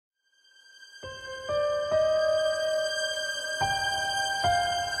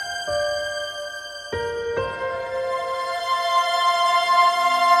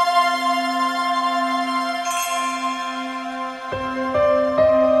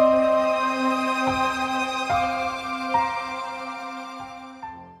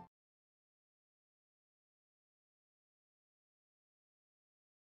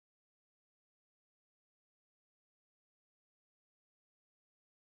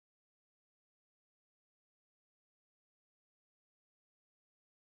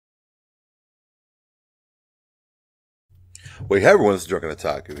Well, hey everyone, it's Drunken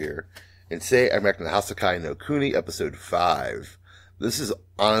Otaku here, and today I'm reacting to Houseki no Kuni episode 5. This is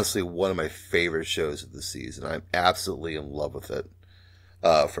honestly one of my favorite shows of the season. I'm absolutely in love with it.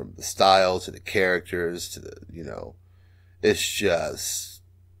 From the style to the characters to the, it's just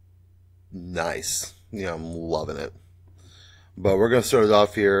nice. I'm loving it. But we're going to start it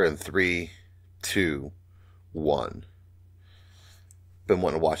off here in 3, 2, 1. Been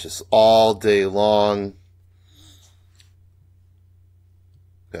wanting to watch this all day long.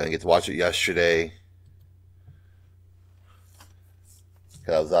 I didn't get to watch it yesterday.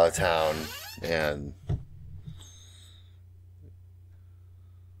 I was out of town and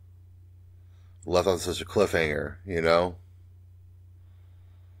left on such a cliffhanger, I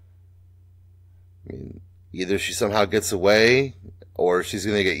mean, either she somehow gets away or she's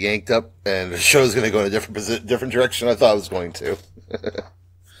going to get yanked up and the show's going to go in a different direction I thought it was going to.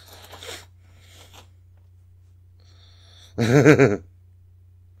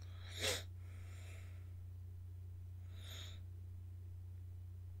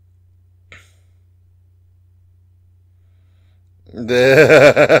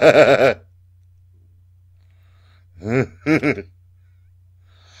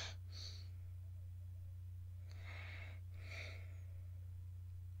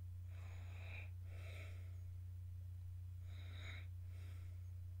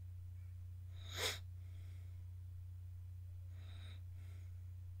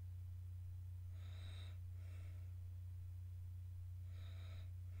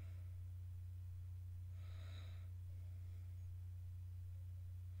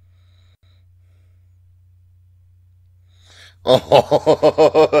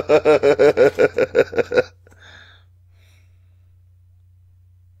 Oh.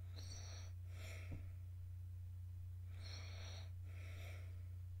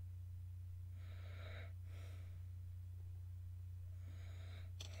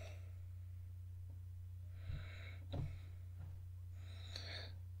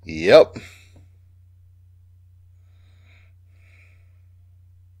 Yep.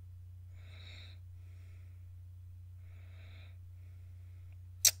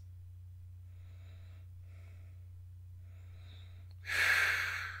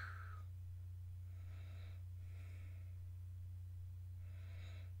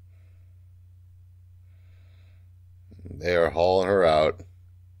 They are hauling her out.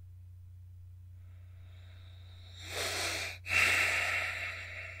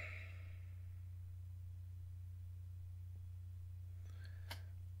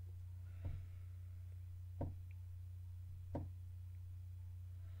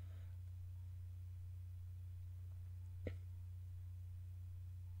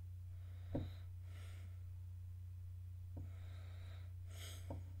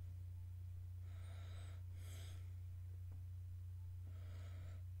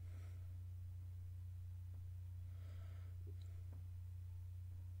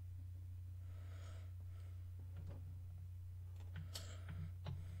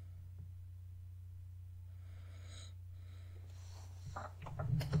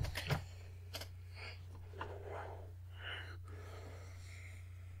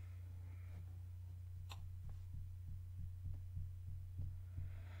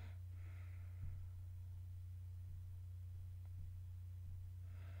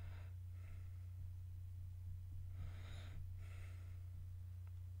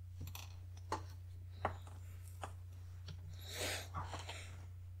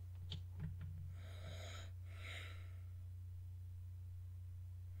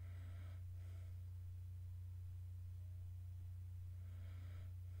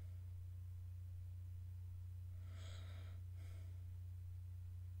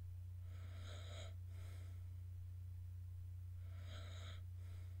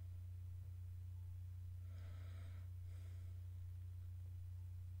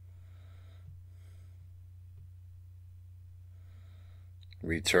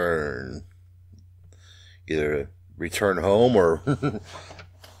 Return. Either return home or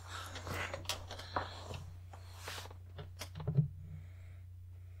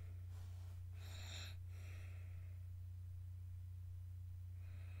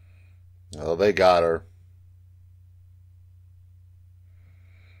oh, they got her.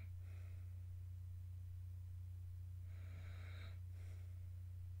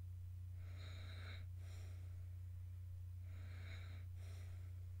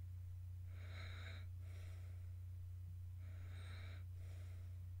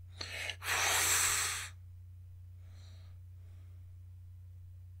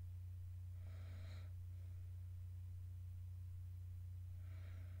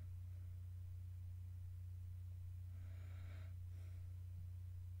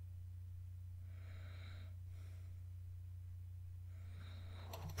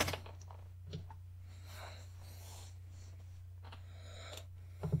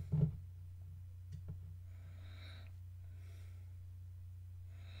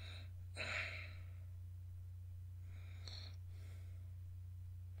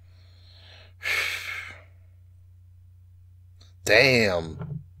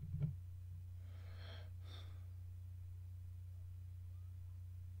 Damn.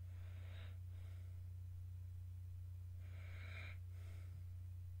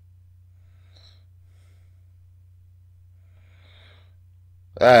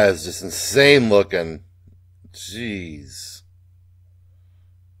 That is just insane looking. Jeez.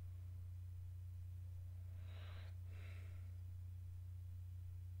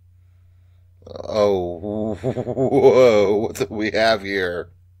 Oh, whoa, what do we have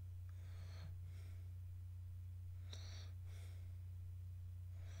here?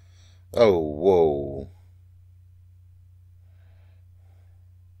 Oh, whoa.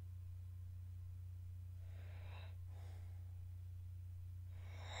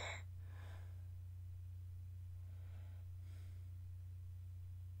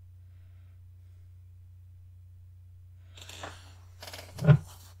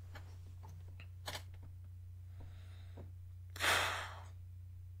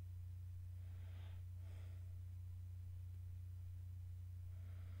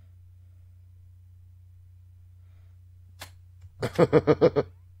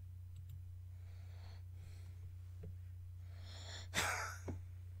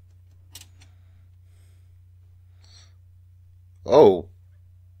 Oh.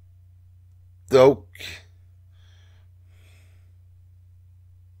 Oh.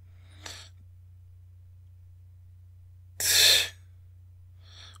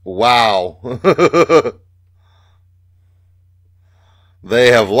 Wow.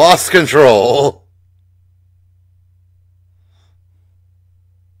 They have lost control.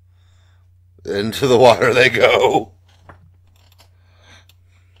 Into the water they go.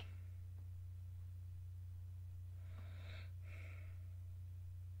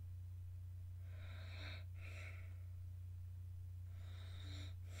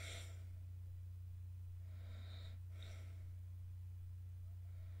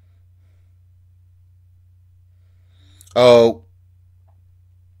 Oh.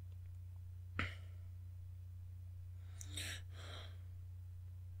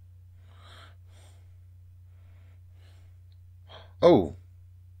 Oh.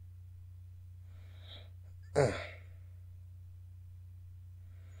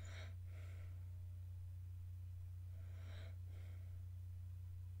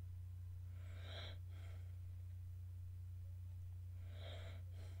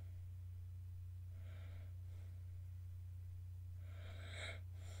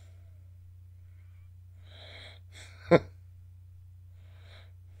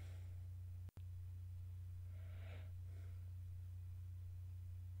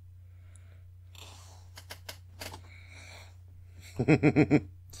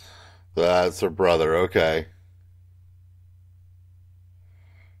 That's her brother, okay.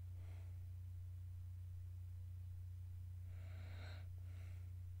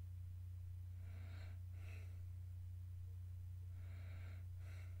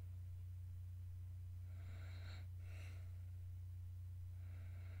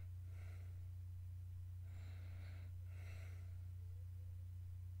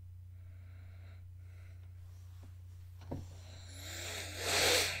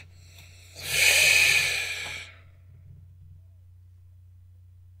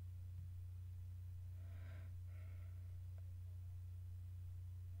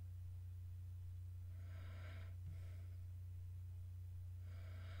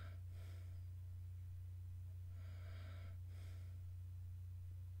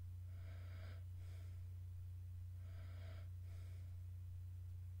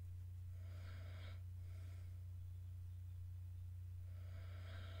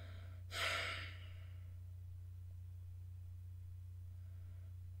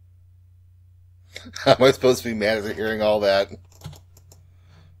 How am I supposed to be mad at hearing all that?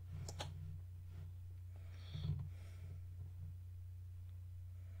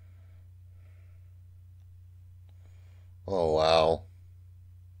 Oh, wow.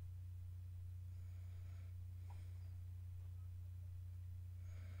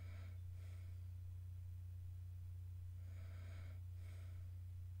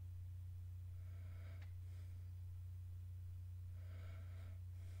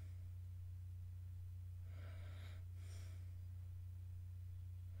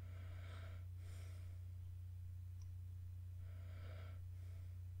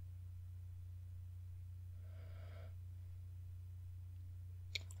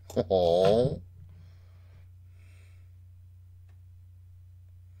 Oh,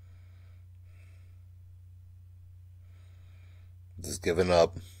 just giving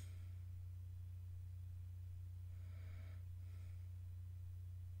up.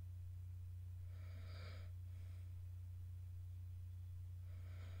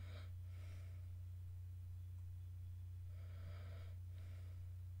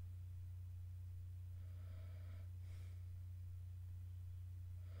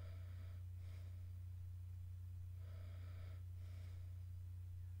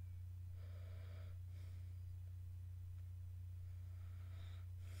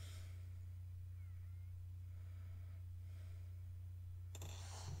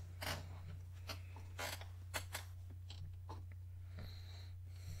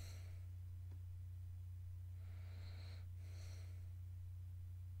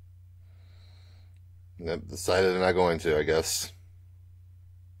 I've decided they're not going to, I guess.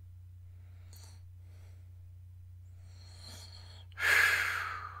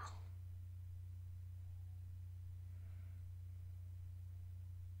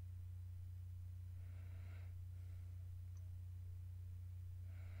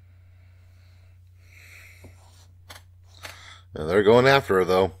 And they're going after her,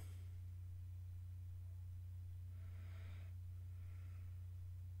 though.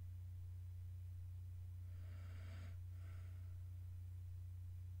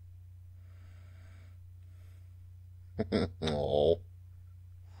 Oh.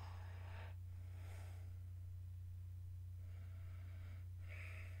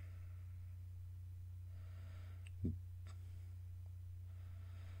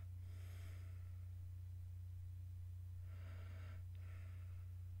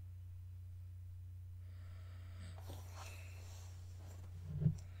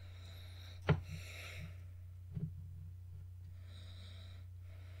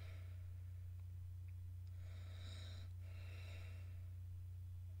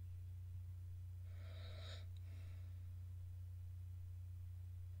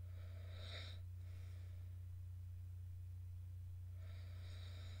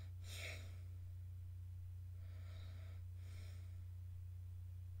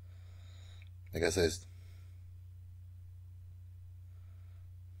 I guess I just...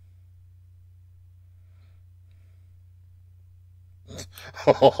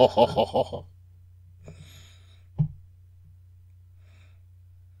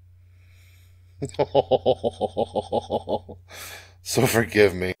 So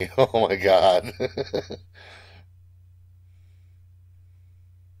forgive me. Oh my God.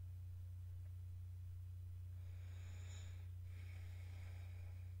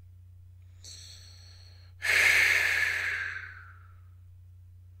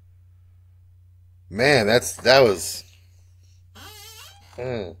 Man, that was...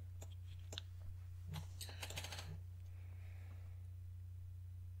 Mm.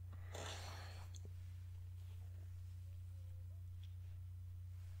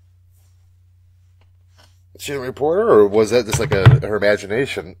 She didn't report her, or was that just like her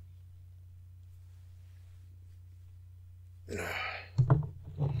imagination?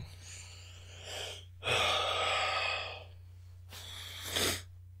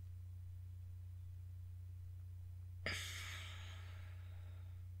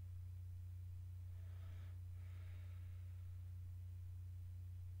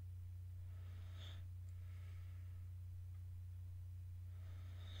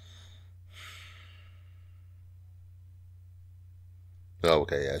 Oh,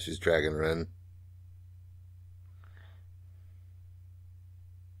 okay, yeah, she's dragging her in.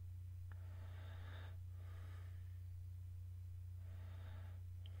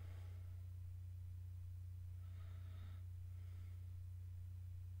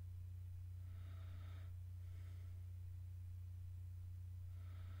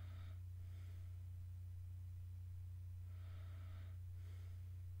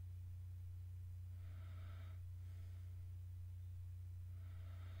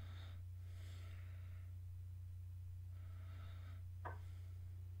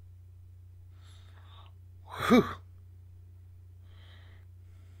 Whew.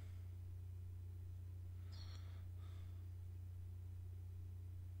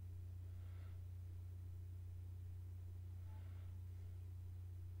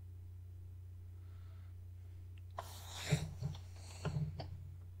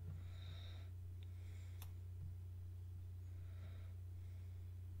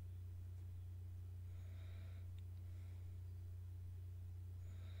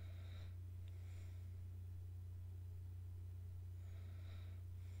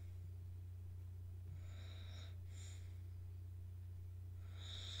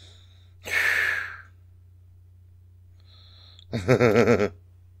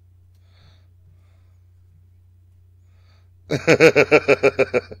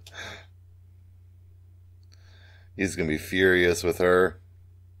 He's gonna be furious with her.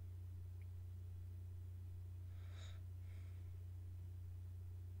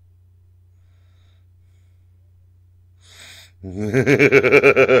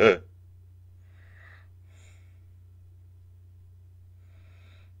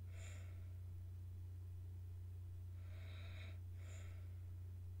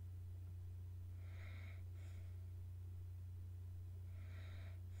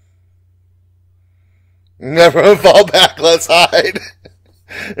 Never fall back, let's hide.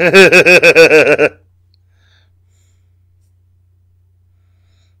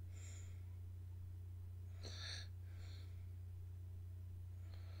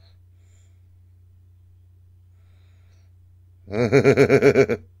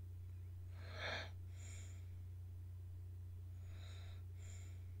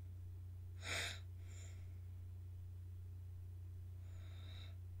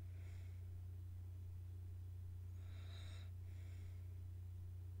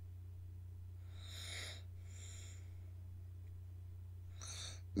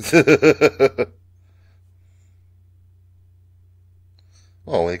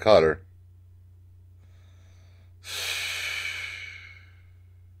 Oh, when he caught her.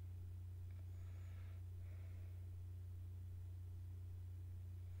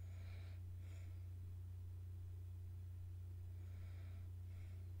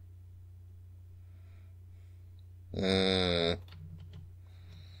 Mm.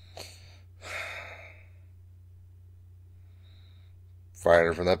 Firing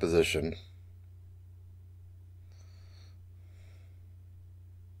her from that position.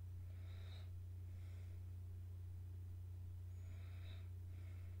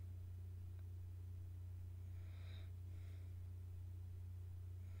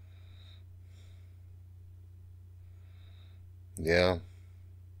 Yeah.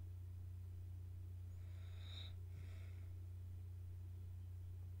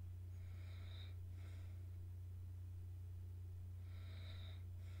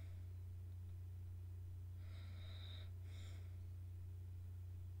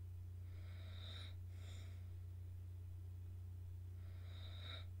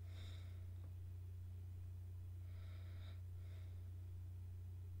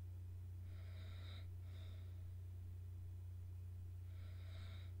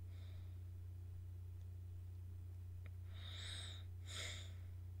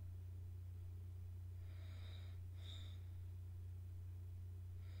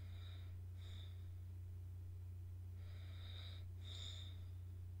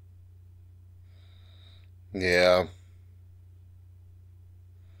 Yeah.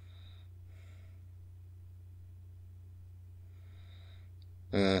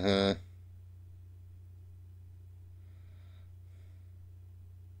 Mm-hmm.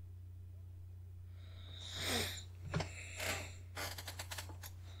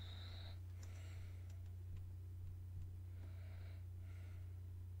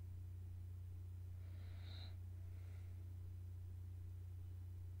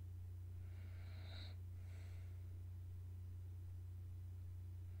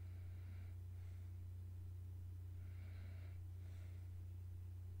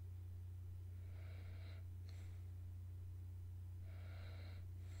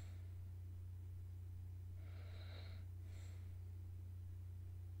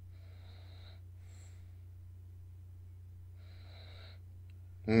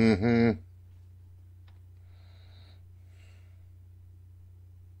 Mm-hmm.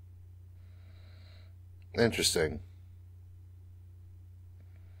 Interesting.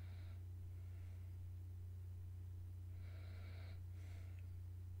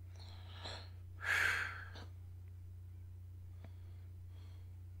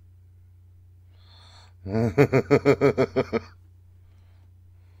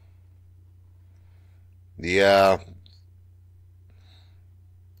 Yeah.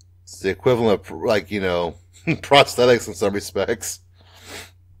 It's the equivalent of, like, prosthetics in some respects.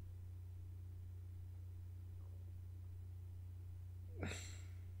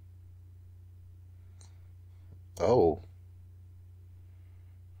 Oh.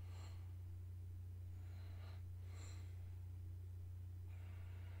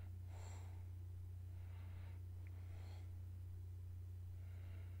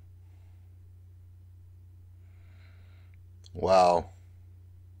 Wow.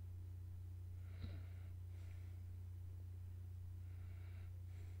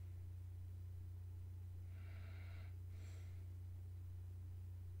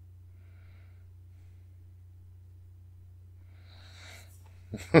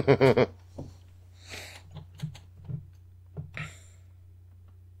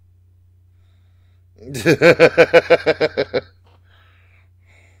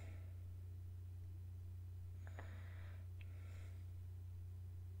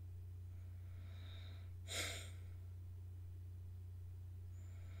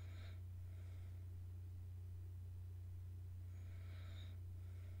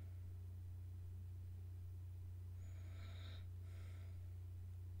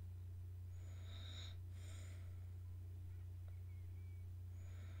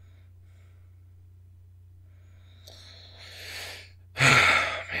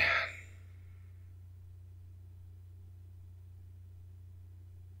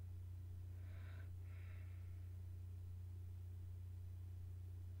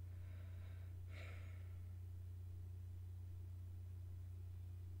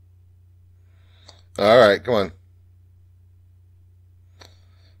 All right, come on.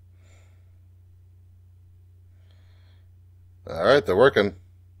 All right, they're working.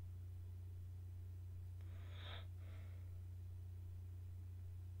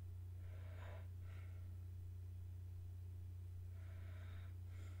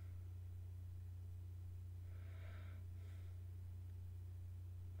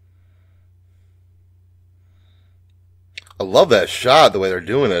 I love that shot, the way they're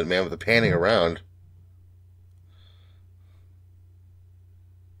doing it, man, with the panning around.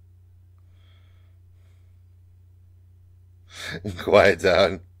 Quiet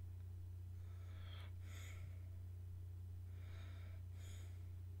down.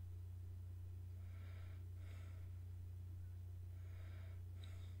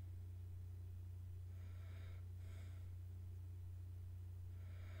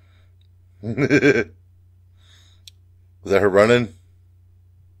 Was that her running?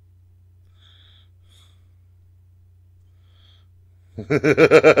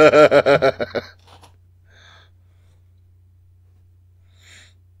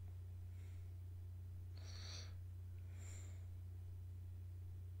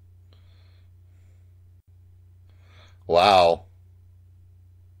 Wow.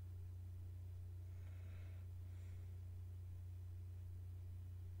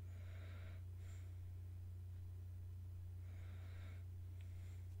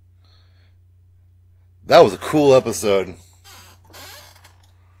 That was a cool episode.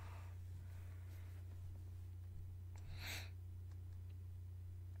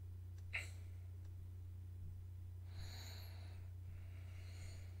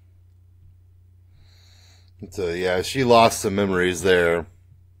 So yeah, she lost some memories there.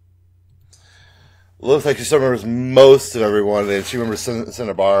 Looks like she still remembers most of everyone, and she remembers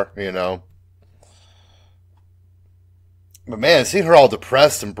Cinnabar, you know. But man, seeing her all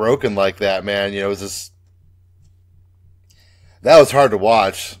depressed and broken like that, man, you know, it was just, that was hard to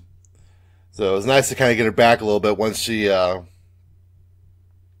watch. So it was nice to kind of get her back a little bit once she was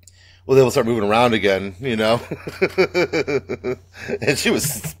able to start moving around again, you know. And she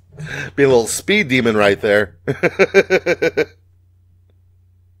was being a little speed demon right there.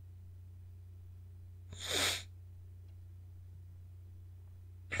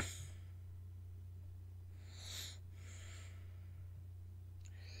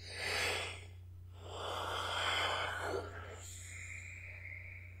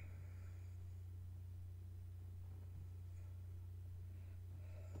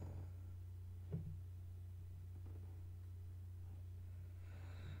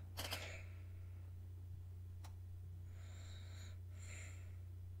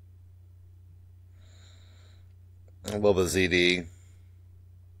 I love a ZD.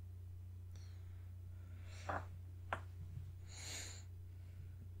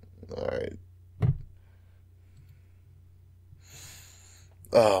 Alright.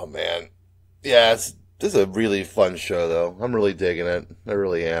 Oh, man. Yeah, this is a really fun show, though. I'm really digging it. I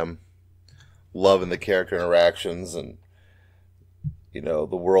really am. Loving the character interactions and, you know,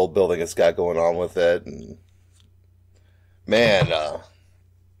 the world building it's got going on with it. And, man,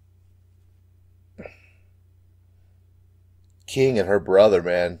 King and her brother,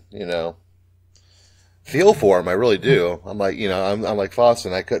 man, you know, feel for him. I really do. I'm like, you know, I'm like Foster,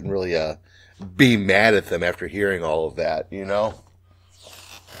 and I couldn't really be mad at them after hearing all of that, you know.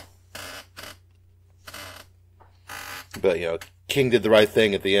 But you know, King did the right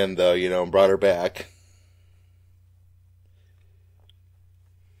thing at the end, though, you know, and brought her back.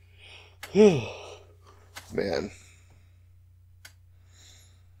 Man.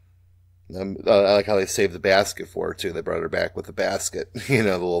 I like how they saved the basket for her too. They brought her back with the basket, you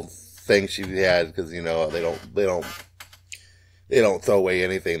know, the little thing she had, because you know they don't throw away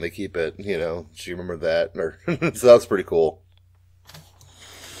anything. They keep it, you know. She remembered that, so that's pretty cool.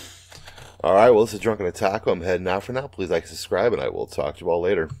 All right, well, this is Drunken Otaku. I'm heading out for now. Please like, subscribe, and I will talk to you all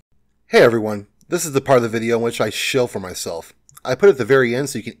later. Hey everyone, this is the part of the video in which I shill for myself. I put it at the very end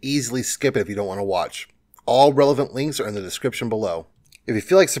so you can easily skip it if you don't want to watch. All relevant links are in the description below. If you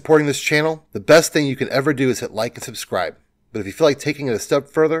feel like supporting this channel, the best thing you can ever do is hit like and subscribe. But if you feel like taking it a step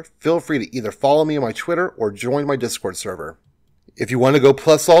further, feel free to either follow me on my Twitter or join my Discord server. If you want to go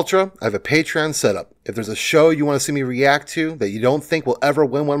plus ultra, I have a Patreon setup. If there's a show you want to see me react to that you don't think will ever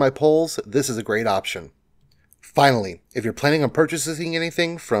win one of my polls, this is a great option. Finally, if you're planning on purchasing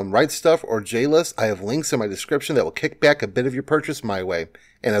anything from RightStuf or J-List, I have links in my description that will kick back a bit of your purchase my way.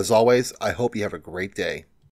 And as always, I hope you have a great day.